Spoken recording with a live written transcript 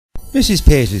Mrs.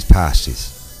 Paisley's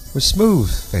pasties were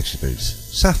smooth vegetables,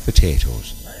 soft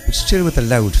potatoes, but still with a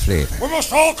loud flavour. We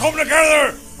must all come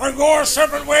together and go our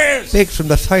separate ways. Baked from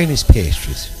the finest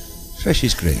pastries,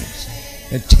 freshest grains,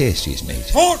 and tastiest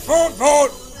meat. Vote, vote,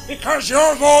 vote, because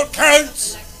your vote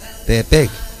counts. They're big,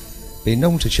 being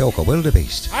known to choke a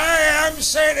wildebeest. I am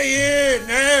saying to you,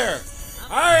 now.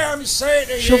 I am saying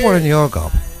to you. Shove one in your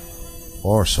gob,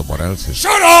 or someone else's.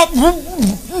 Shut up!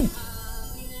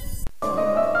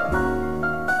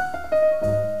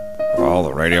 All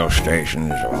the radio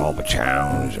stations of all the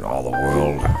towns in all the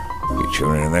world, you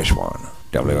tune in this one.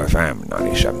 WFM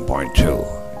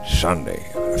 97.2.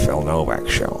 Sunday, the Phil Novak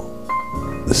Show.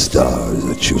 The stars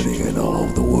are tuning in all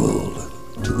over the world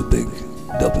to the big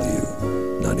W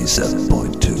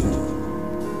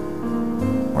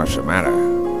 97.2. What's the matter?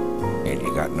 Ain't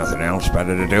you got nothing else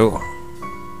better to do?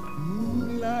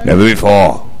 Never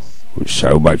before was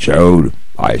so much owed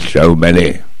by so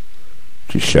many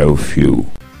to so few.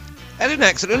 Had an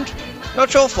accident?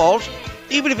 Not your fault.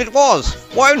 Even if it was,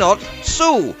 why not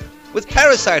sue with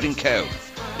Parasite & Co.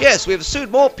 Yes, we have sued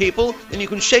more people than you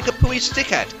can shake a pooey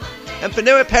stick at, and for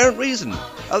no apparent reason,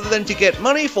 other than to get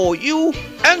money for you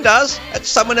and us at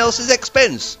someone else's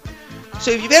expense.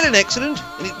 So if you've had an accident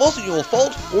and it wasn't your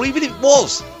fault, or even if it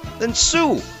was, then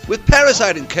sue with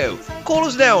Parasite & Co. Call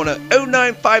us now on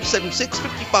 09576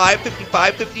 55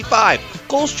 55 55.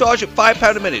 Calls charged at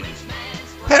 £5 a minute.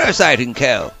 Parasite &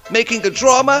 Co. Making a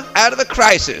drama out of a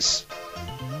crisis.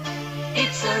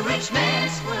 It's a rich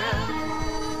man's world.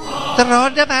 The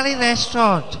Rhondda Valley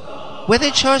Restaurant,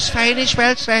 Withenshawe's finest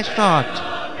Welsh restaurant,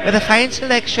 with a fine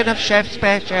selection of chef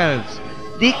specials.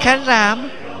 Leek and lamb,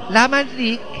 lamb and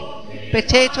leek,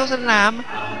 potatoes and lamb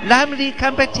leek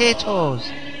and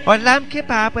potatoes, or lamb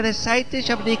kebab with a side dish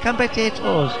of leek and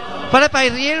potatoes, followed by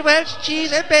real Welsh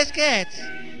cheese and biscuits.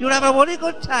 You'll have a really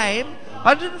good time.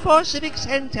 104 Civic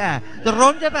Centre, the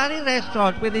Rhondda Valley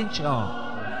Restaurant, Wythenshawe.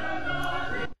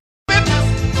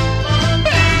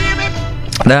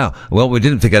 Now, what we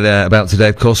didn't forget about today,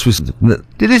 of course, was the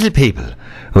little people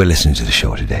who are listening to the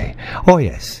show today. Oh,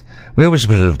 yes. We always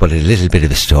put a little bit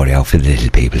of a story out for the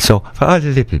little people. So, for all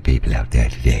the little people out there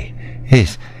today,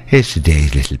 here's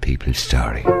today's little people's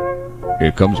story.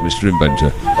 Here comes Mr.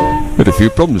 Inventor. Had a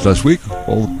few problems last week,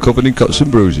 all covered in cuts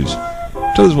and bruises.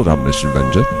 Tell us what happened, Mr.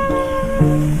 Inventor.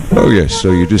 Oh, yes,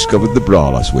 so you discovered the bra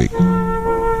last week.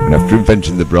 And after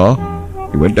inventing the bra,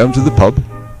 he went down to the pub,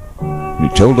 and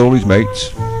he told all his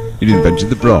mates he'd invented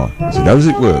the bra. He said, how does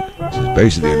it work? He says,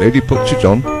 basically, a lady puts it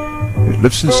on, it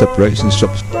lifts and separates and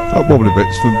stops that wobbly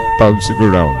bits from bouncing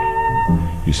around.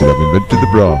 He said, I've invented the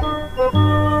bra.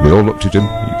 They all looked at him.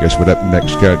 You guess what happened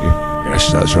next, can't you?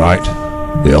 Yes, that's right.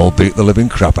 They all beat the living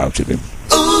crap out of him.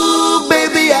 Ooh,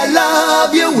 baby, I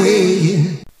love your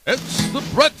way. It's The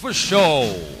Breakfast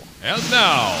Show. And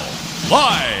now,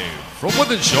 live from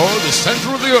Wythenshawe, the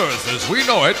center of the earth as we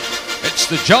know it, it's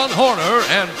the John Horner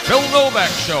and Phil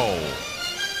Novak Show.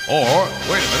 Or,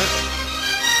 wait a minute,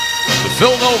 the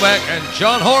Phil Novak and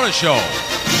John Horner Show.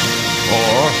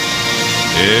 Or,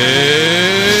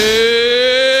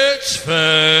 it's Phil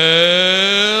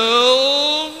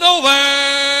Novak,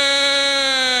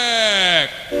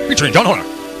 featuring John Horner.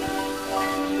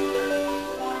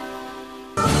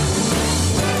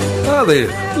 Ah,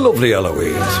 the lovely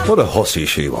Eloise. What a hussy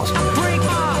she was.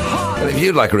 And if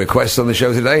you'd like a request on the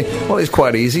show today, well, it's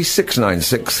quite easy.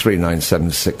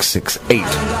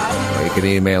 696-397-668. Or you can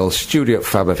email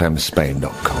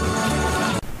studio@fabfmspain.com.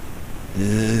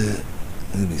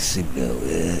 Let me think now.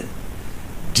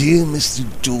 Dear Mr.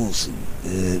 Dawson.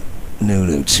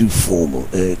 No, too formal.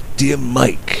 Dear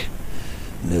Mike.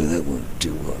 No, that won't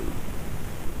do.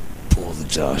 Pour the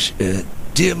dash.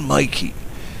 Dear Mikey.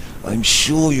 I'm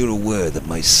sure you're aware that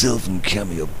myself and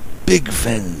Cammy are big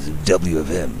fans of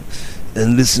WFM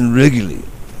and listen regularly,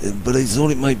 but I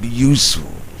thought it might be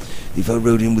useful if I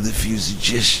wrote in with a few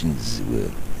suggestions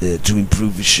to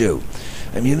improve the show.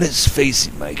 I mean, let's face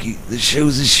it, Mikey, the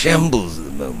show's a shambles at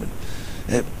the moment.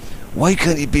 Why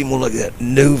can't you be more like that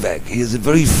Novak? He has a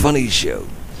very funny show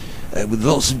with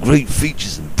lots of great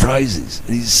features and prizes,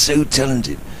 and he's so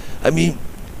talented. I mean,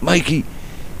 Mikey,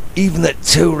 even that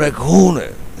toe rack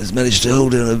Horner has managed to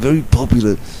hold down a very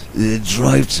popular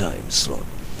drive time slot.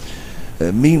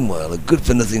 Meanwhile, a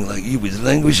good-for-nothing like you is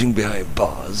languishing behind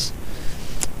bars.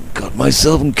 God,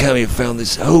 myself and Cammy have found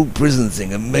this whole prison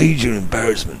thing a major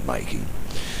embarrassment, Mikey.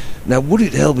 Now, would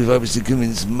it help if I was to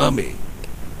convince Mummy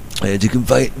to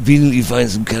conveniently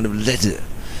find some kind of letter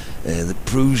that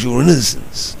proves your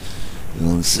innocence?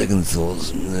 On second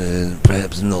thoughts,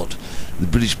 perhaps not. The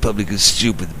British public is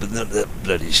stupid, but not that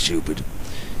bloody stupid.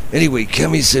 Anyway,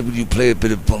 Cammy said, would you play a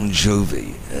bit of Bon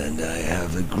Jovi? And I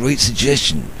have a great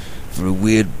suggestion for a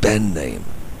weird band name.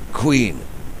 Queen.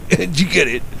 Did you get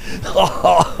it?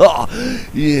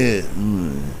 Yeah.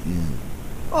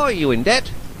 Are you in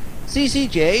debt?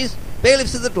 CCJs,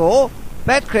 bailiffs at the door,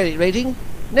 bad credit rating,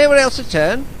 nowhere else to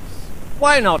turn?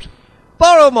 Why not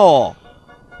borrow more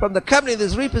from the company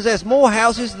that's repossessed more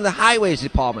houses than the Highways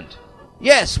Department?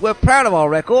 Yes, we're proud of our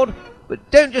record,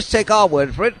 but don't just take our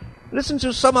word for it. Listen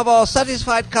to some of our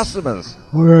satisfied customers.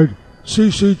 I had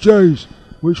CCJs,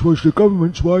 which was the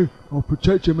government's way of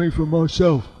protecting me from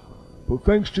myself. But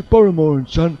thanks to Boromore and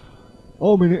Son,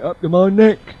 I'm in it up to my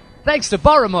neck. Thanks to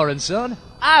Boromore and Son,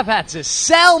 I've had to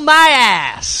sell my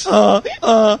ass. I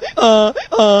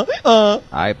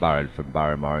borrowed from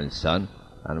Boromore and Son,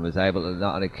 and was able to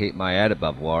not only keep my head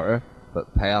above water,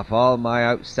 but pay off all my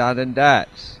outstanding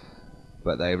debts.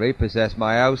 But they repossessed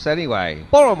my house anyway.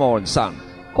 Boromore and Son.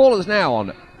 Call us now on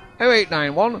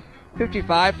 0891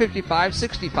 55 55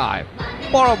 65.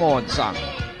 Boromore and Son.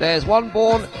 There's one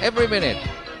born every minute.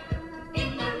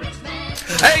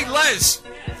 Hey, Les!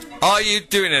 Are you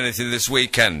doing anything this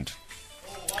weekend?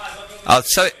 I'll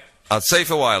say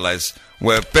for a while, Les,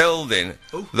 we're going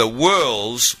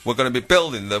to be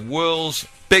building the world's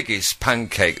biggest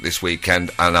pancake this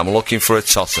weekend, and I'm looking for a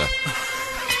tosser.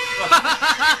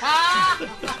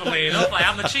 Funnily enough, I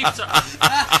am the chief.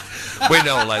 We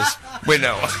know, Les. We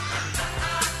know.